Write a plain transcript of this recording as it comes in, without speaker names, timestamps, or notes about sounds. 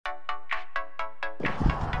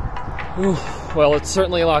Well, it's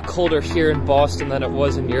certainly a lot colder here in Boston than it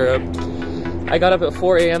was in Europe. I got up at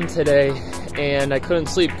 4 a.m. today and I couldn't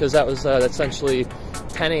sleep because that was essentially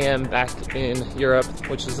 10 a.m. back in Europe,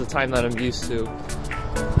 which is the time that I'm used to.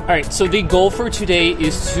 Alright, so the goal for today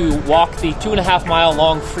is to walk the 2.5 mile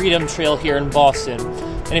long Freedom Trail here in Boston.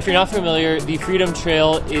 And if you're not familiar, the Freedom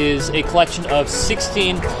Trail is a collection of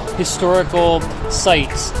 16 historical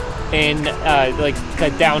sites in like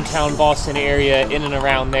the downtown Boston area, in and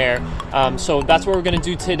around there. So that's what we're going to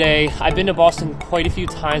do today. I've been to Boston quite a few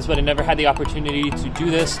times, but I never had the opportunity to do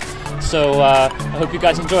this. So I hope you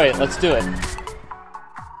guys enjoy it. Let's do it.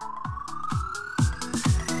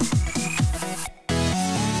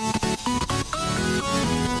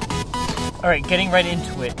 Alright, getting right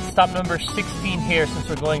into it. Stop number 16 here, since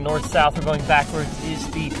we're going north-south, we're going backwards, is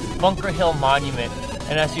the Bunker Hill Monument.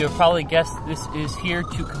 And as you have probably guessed, this is here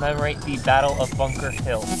to commemorate the Battle of Bunker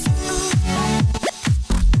Hill.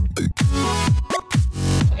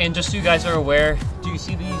 And just so you guys are aware, do you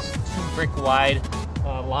see these 2 brick wide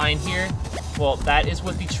line here? Well, that is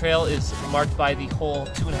what the trail is marked by, the whole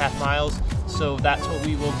 2.5 miles. So that's what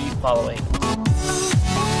we will be following.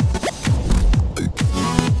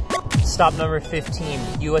 Stop number 15,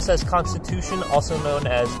 USS Constitution, also known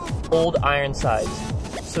as Old Ironsides.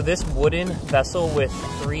 So this wooden vessel with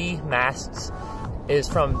 3 masts is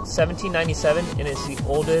from 1797 and is the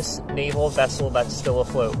oldest naval vessel that's still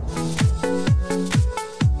afloat.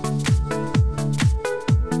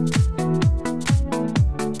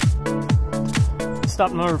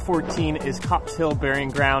 Stop number 14 is Copp Hill Burying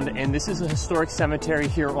Ground, and this is a historic cemetery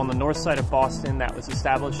here on the north side of Boston that was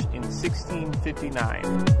established in 1659.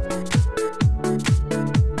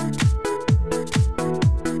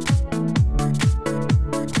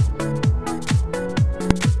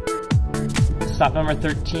 Stop number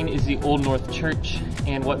 13 is the Old North Church,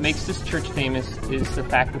 and what makes this church famous is the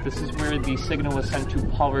fact that this is where the signal was sent to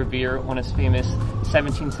Paul Revere on his famous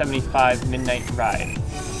 1775 midnight ride.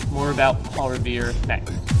 More about Paul Revere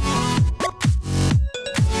next.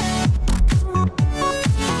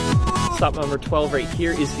 Stop number 12 right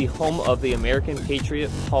here is the home of the American patriot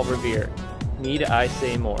Paul Revere. Need I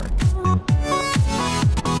say more?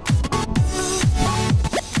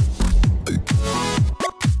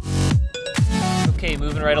 Okay,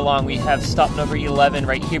 moving right along, we have stop number 11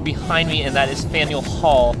 right here behind me, and that is Faneuil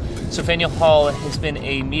Hall. So Faneuil Hall has been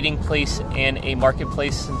a meeting place and a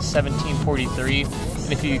marketplace since 1743.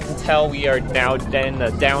 And if you can tell, we are now in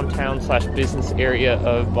the downtown/business area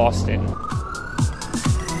of Boston.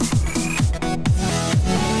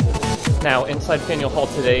 Now, inside Faneuil Hall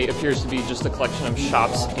today appears to be just a collection of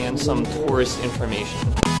shops and some tourist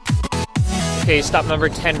information. Okay, stop number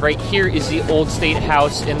 10 right here is the Old State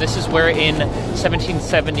House, and this is where in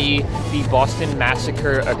 1770 the Boston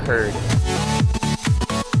Massacre occurred.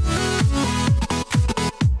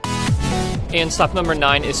 And stop number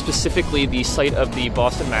 9 is specifically the site of the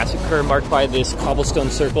Boston Massacre, marked by this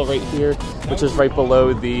cobblestone circle right here, which is right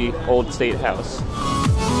below the Old State House.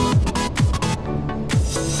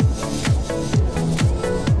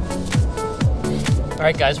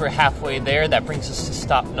 Alright guys, we're halfway there. That brings us to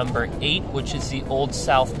stop number 8, which is the Old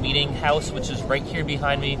South Meeting House, which is right here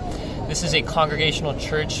behind me. This is a congregational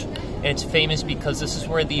church, and it's famous because this is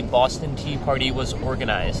where the Boston Tea Party was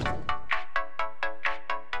organized.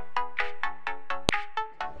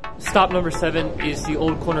 Stop number 7 is the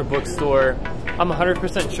old Corner Bookstore. I'm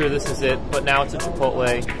 100% sure this is it, but now it's a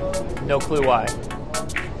Chipotle. No clue why.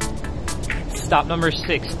 Stop number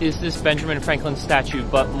 6 is this Benjamin Franklin statue,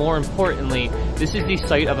 but more importantly, this is the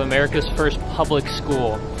site of America's first public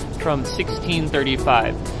school from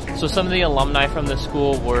 1635. So some of the alumni from the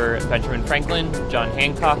school were Benjamin Franklin, John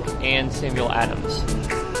Hancock, and Samuel Adams.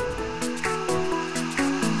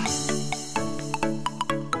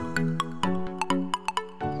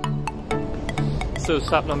 So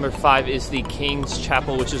stop number 5 is the King's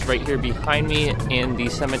Chapel, which is right here behind me, and the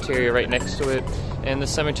cemetery right next to it. And the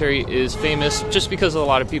cemetery is famous just because a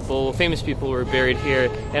lot of famous people were buried here,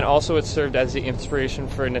 and also it served as the inspiration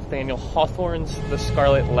for Nathaniel Hawthorne's The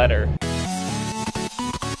Scarlet Letter.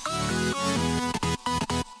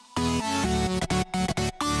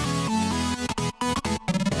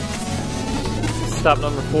 Stop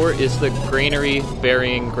number 4 is the Granary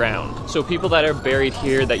Burying Ground. So people that are buried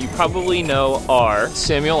here that you probably know are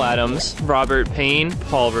Samuel Adams, Robert Payne,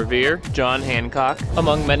 Paul Revere, John Hancock,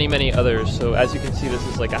 among many, many others. So as you can see, this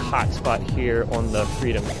is like a hot spot here on the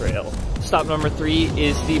Freedom Trail. Stop number 3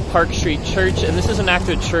 is the Park Street Church, and this is an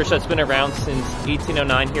active church that's been around since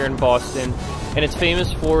 1809 here in Boston, and it's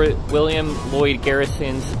famous for William Lloyd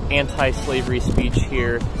Garrison's anti-slavery speech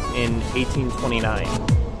here in 1829.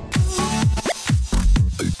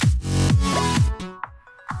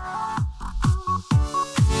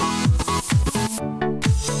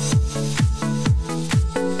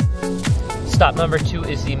 Stop number 2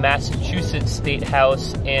 is the Massachusetts State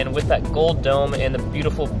House, and with that gold dome and the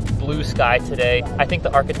beautiful blue sky today, I think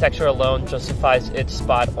the architecture alone justifies its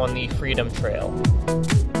spot on the Freedom Trail.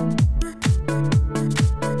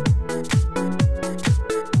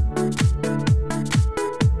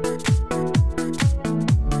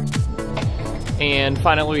 And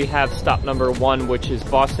finally we have stop number 1, which is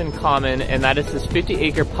Boston Common, and that is this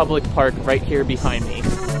 50-acre public park right here behind me.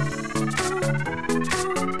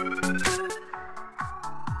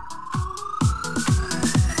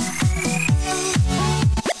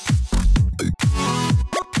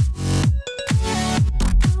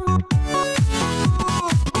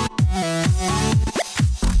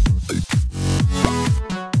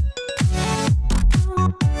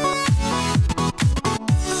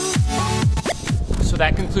 So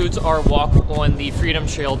that concludes our walk on the Freedom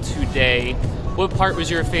Trail today. What part was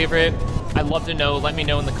your favorite? I'd love to know. Let me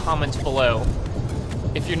know in the comments below.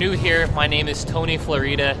 If you're new here, my name is Tony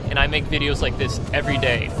Florida, and I make videos like this every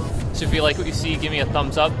day. So if you like what you see, give me a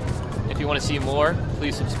thumbs up. If you want to see more,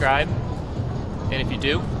 please subscribe. And if you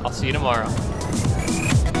do, I'll see you tomorrow.